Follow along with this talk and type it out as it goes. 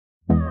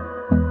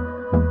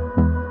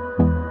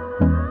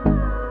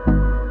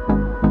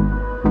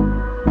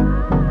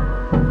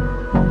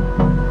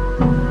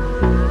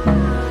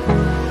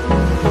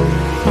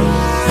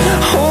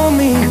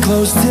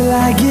close till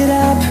I get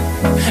up.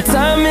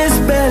 Time is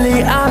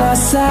barely on our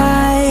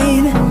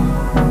side.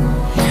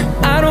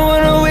 I don't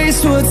wanna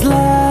waste what's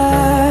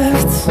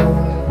left.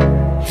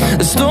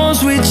 The storms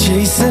we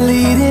chase are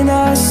leading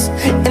us,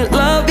 and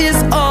love is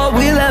all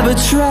we'll ever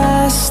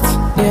trust.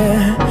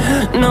 Yeah,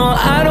 no,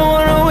 I don't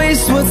wanna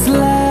waste what's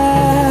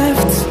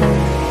left.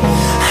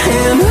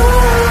 And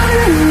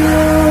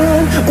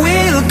on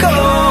we'll go,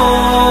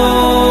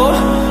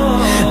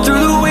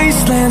 through the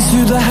wastelands,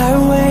 through the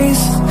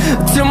highways,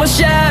 till my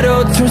shadow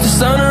turns to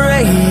sun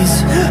rays.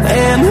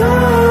 And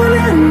on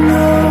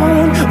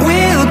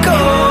we'll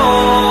go,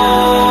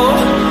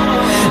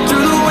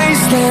 through the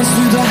wastelands,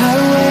 through the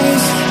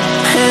highways,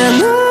 and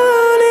on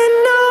we'll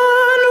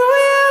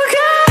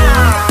go.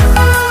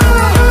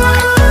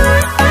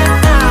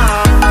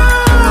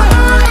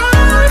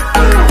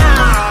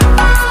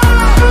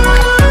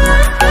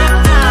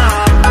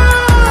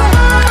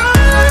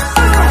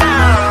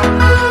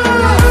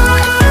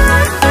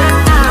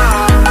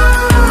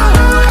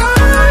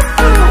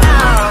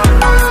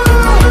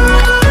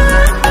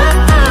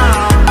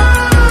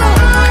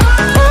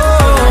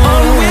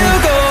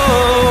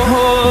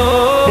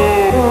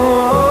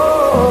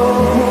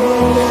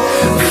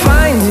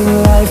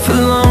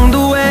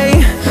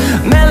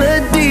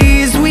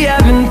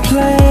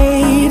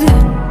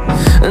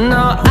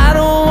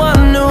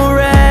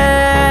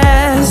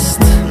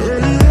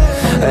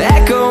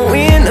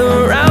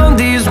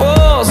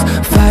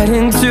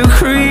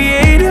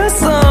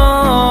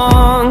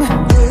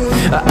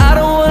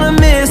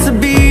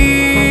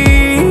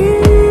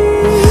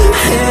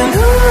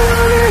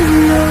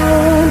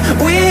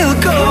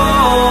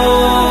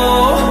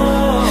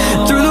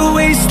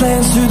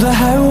 Through the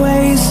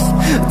highways,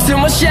 till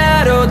my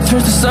shadow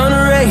turns to sun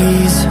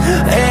rays.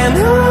 And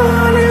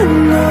on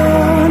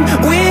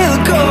we'll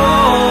go,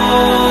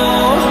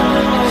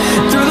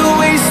 through the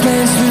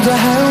wastelands, through the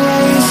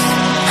highways,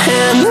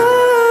 and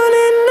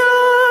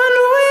on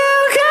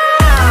we'll go.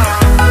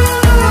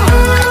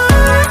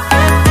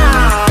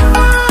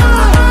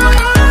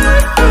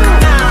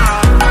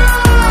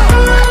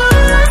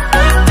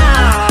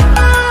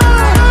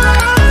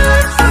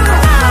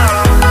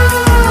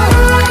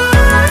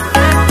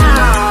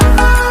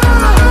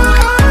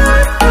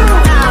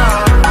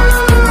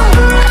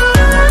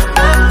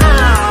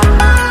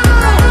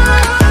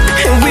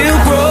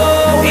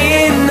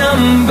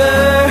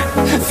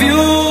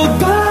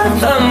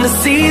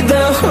 See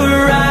the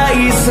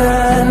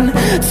horizon,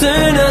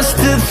 turn us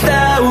to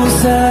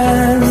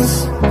thousands,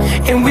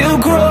 and we'll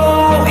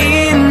grow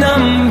in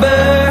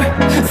number,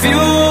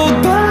 fueled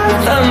by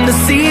them to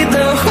see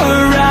the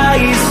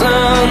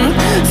horizon,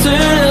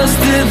 turn us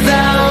to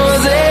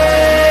thousands.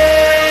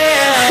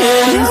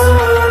 And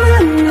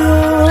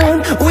on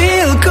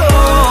we'll go,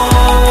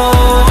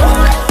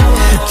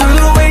 through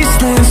the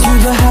wastelands,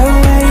 through the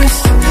highways,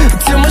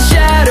 till my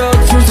shadow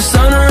turns to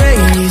sun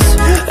rays.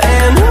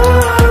 And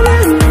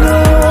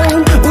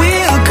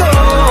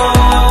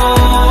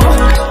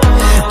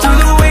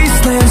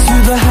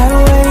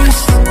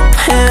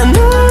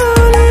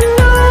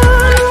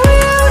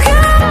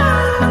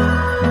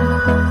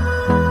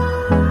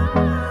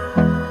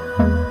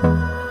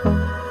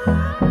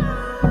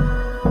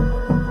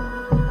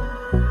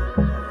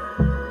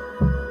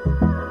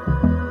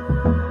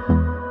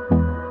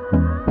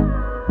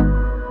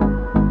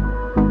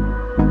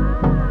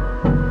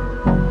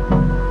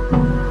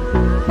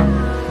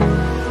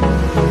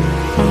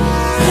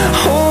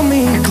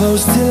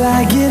close till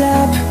I get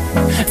up.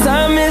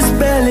 Time is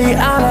barely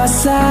on our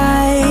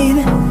side.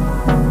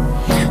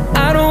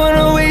 I don't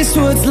wanna waste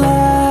what's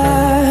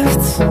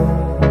left.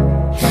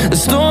 The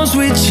storms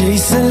we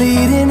chase are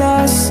leading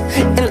us,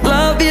 and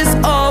love is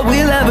all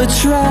we'll ever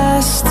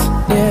trust.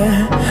 Yeah,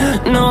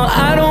 no,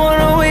 I don't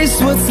wanna waste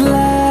what's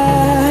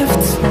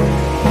left.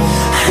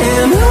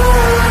 And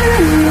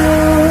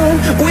on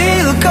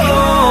we'll go,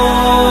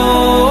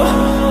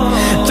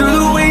 through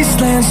the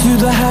wastelands, through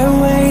the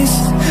highways,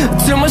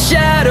 till my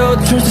shadow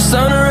turns to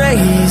sun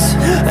rays.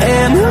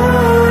 And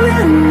on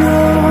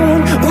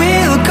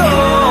we'll go,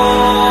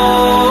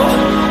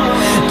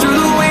 through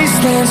the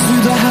wastelands,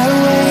 through the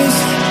highways,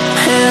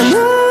 and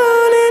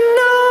on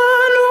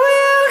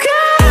we'll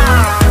go.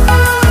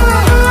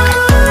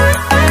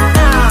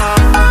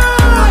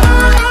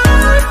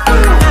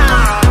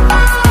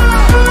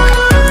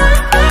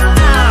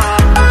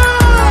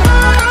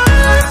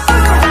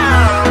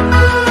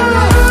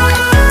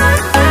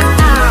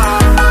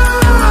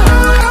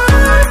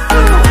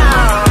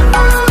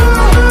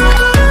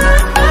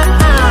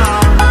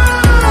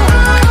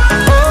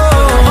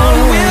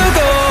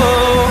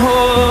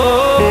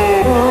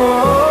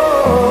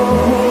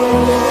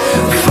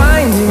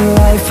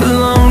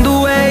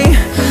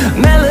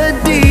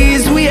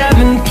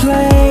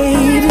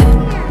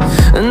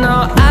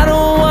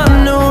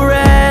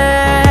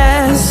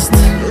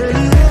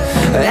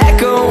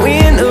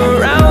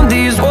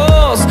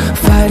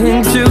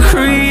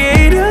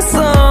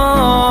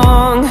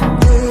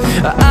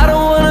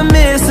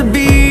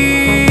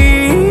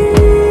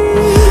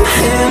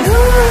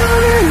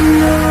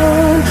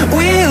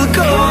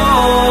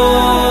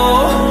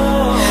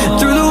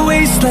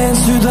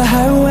 through the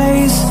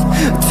highways,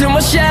 till my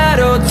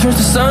shadow turns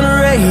to sun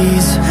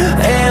rays.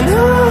 And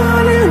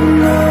on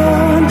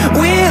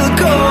we'll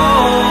go,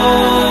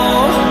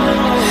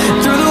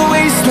 through the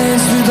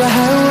wastelands, through the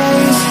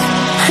highways.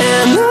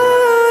 And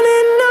on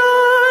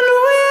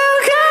we'll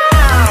go.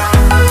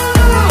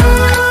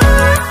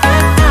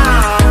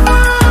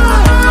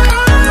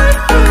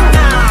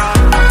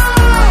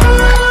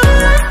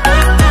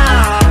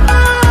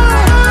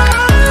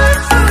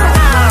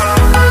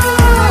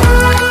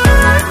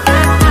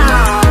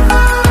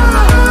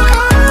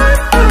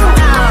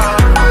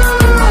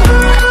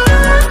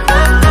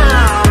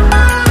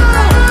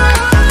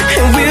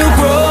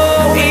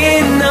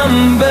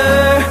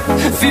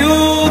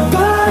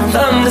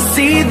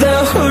 See the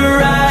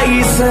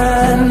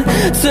horizon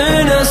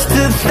turn us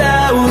to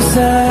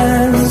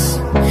thousands,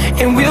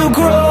 and we'll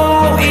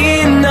grow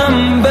in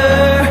number,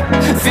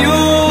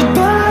 fueled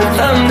by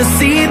them. To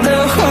see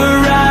the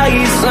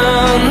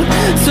horizon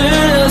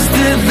turn us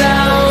to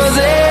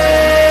thousands,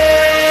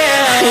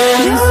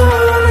 and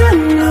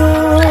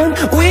on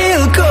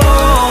we'll go,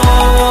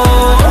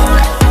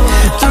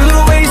 through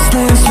the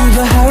wastelands, through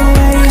the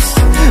highways,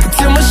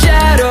 till my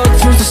shadow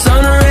turns to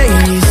sun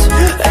rays.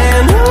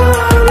 And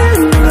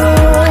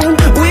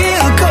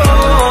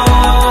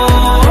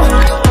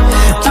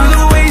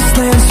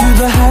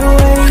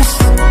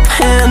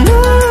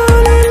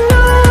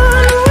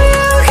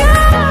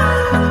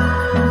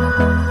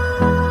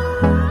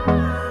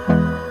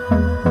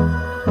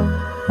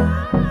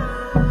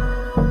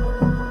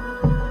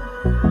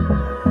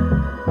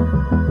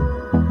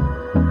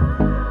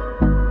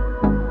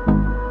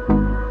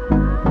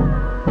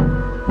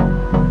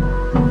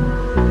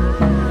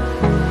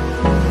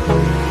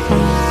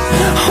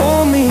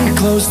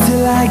close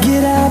till I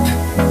get up.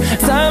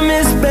 Time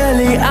is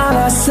barely on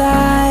our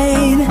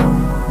side.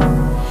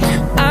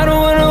 I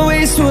don't wanna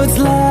waste what's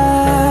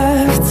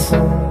left.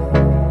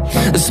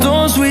 The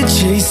storms we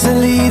chase are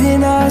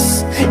leading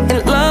us,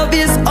 and love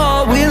is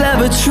all we'll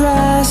ever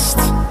trust.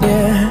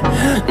 Yeah,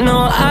 no,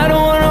 I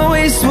don't wanna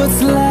waste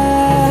what's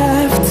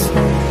left.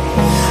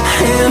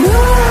 And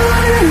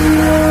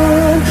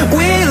on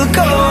we'll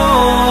go,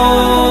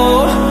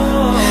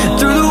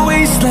 through the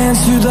wastelands,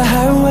 through the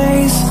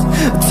highways,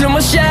 till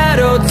my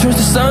shadow turns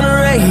to sun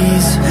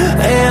rays.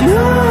 And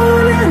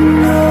on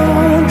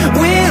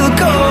we'll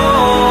go,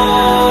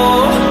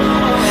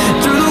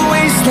 through the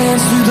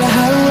wastelands, through the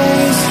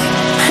highways.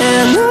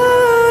 And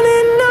on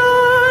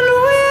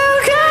we'll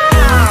go.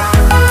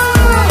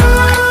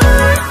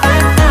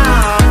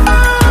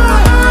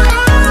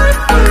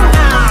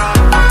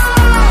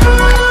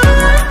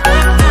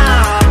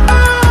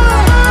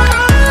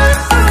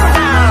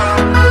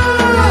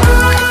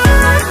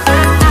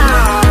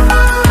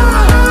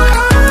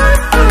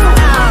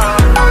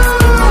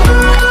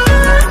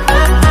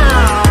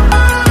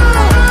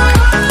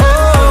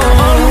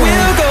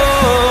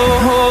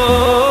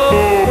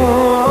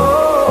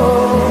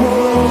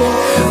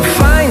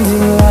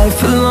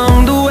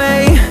 Along the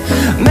way,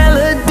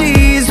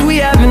 melodies we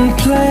haven't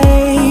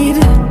played.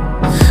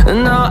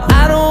 No,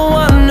 I don't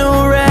want no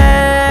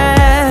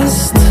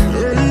rest.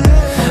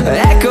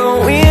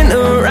 Echoing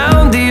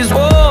around these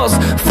walls,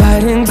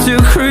 fighting to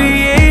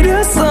create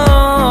a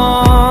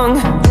song.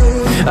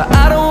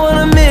 I don't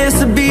wanna miss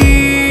a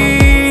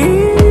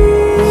beat.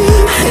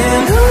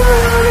 And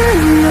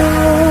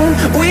on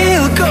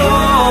we'll go,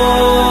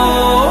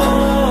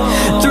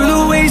 through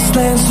the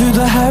wastelands, through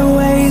the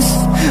highways,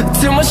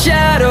 till my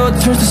shadow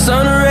turns to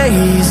sun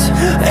rays.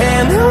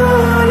 And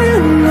on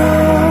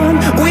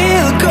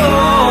we'll go,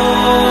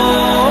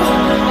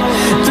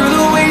 through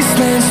the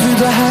wastelands, through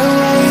the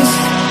highways.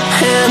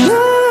 And on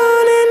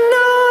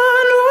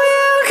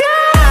we'll go.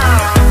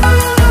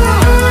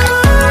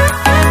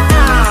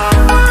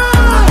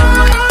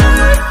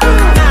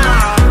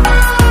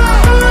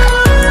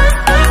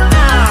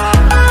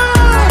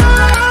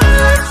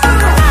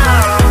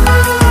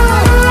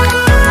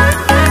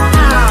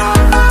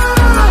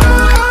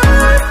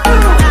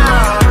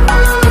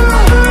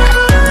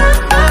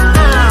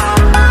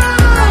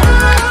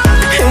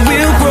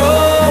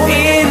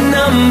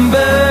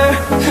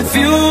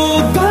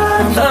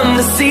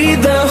 See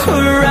the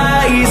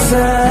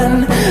horizon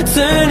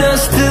turn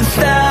us to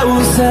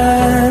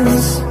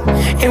thousands,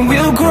 and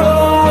we'll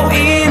grow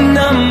in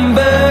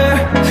number,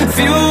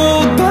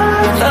 fueled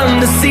by them.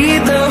 To see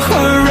the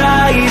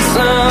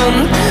horizon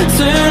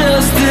turn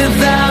us to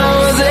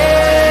thousands,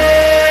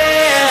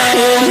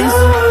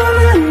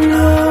 and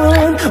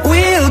on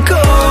we'll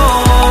go,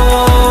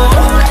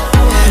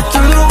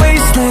 through the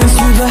wastelands,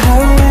 through the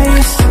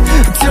highways,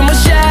 till my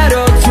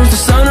shadow turns to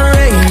sun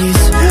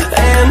rays.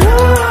 And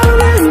on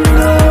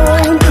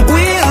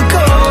we'll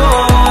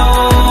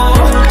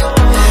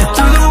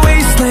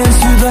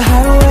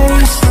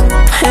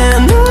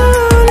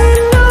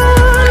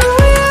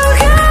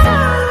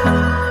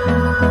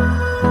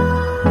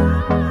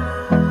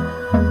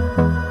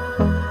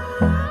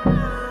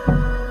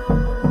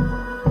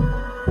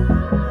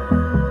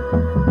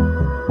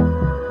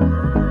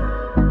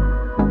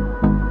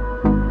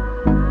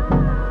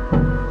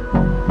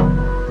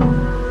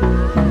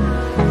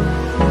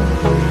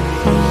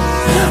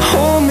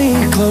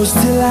close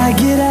till I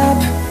get up.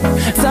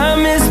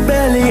 Time is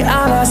barely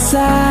on our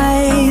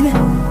side.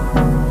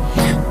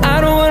 I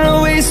don't wanna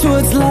waste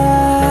what's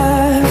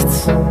left.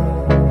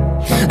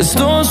 The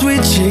storms we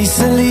chase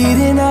are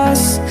leading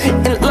us,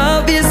 and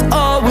love is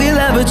all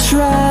we'll ever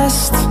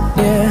trust.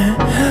 Yeah,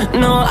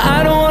 no, I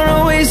don't wanna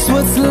waste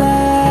what's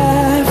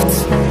left.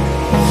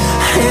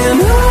 And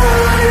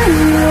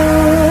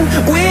on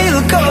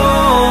we'll go,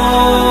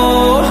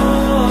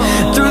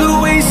 through the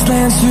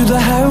wastelands, through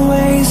the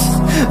highways,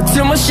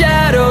 till my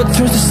shadow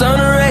turns to sun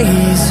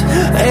rays.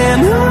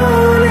 And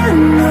on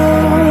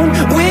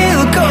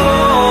we'll go,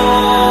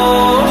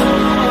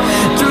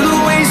 through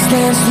the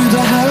wastelands, through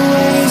the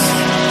highways,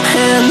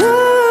 and on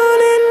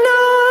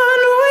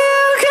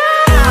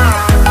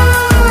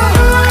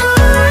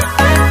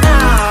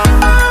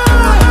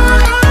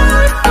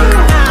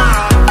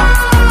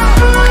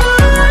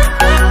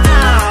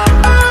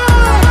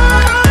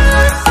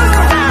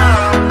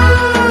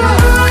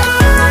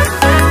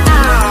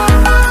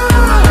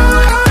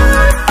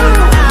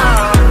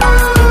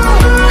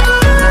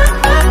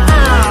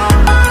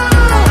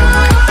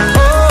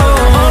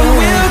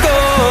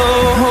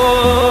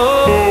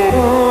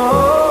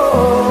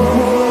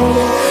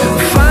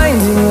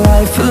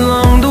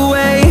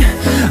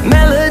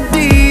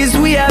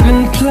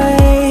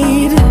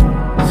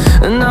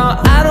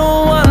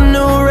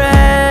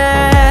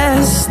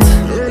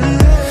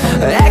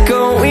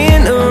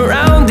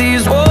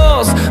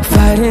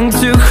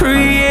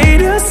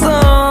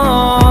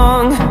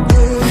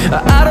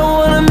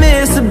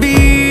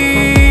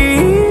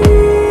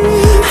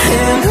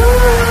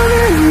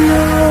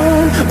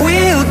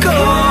we'll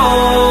go.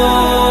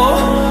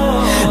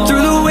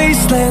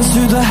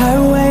 Through the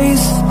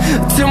highways,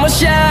 till my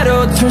shadow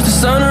turns to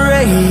sun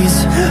rays.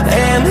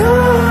 And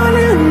on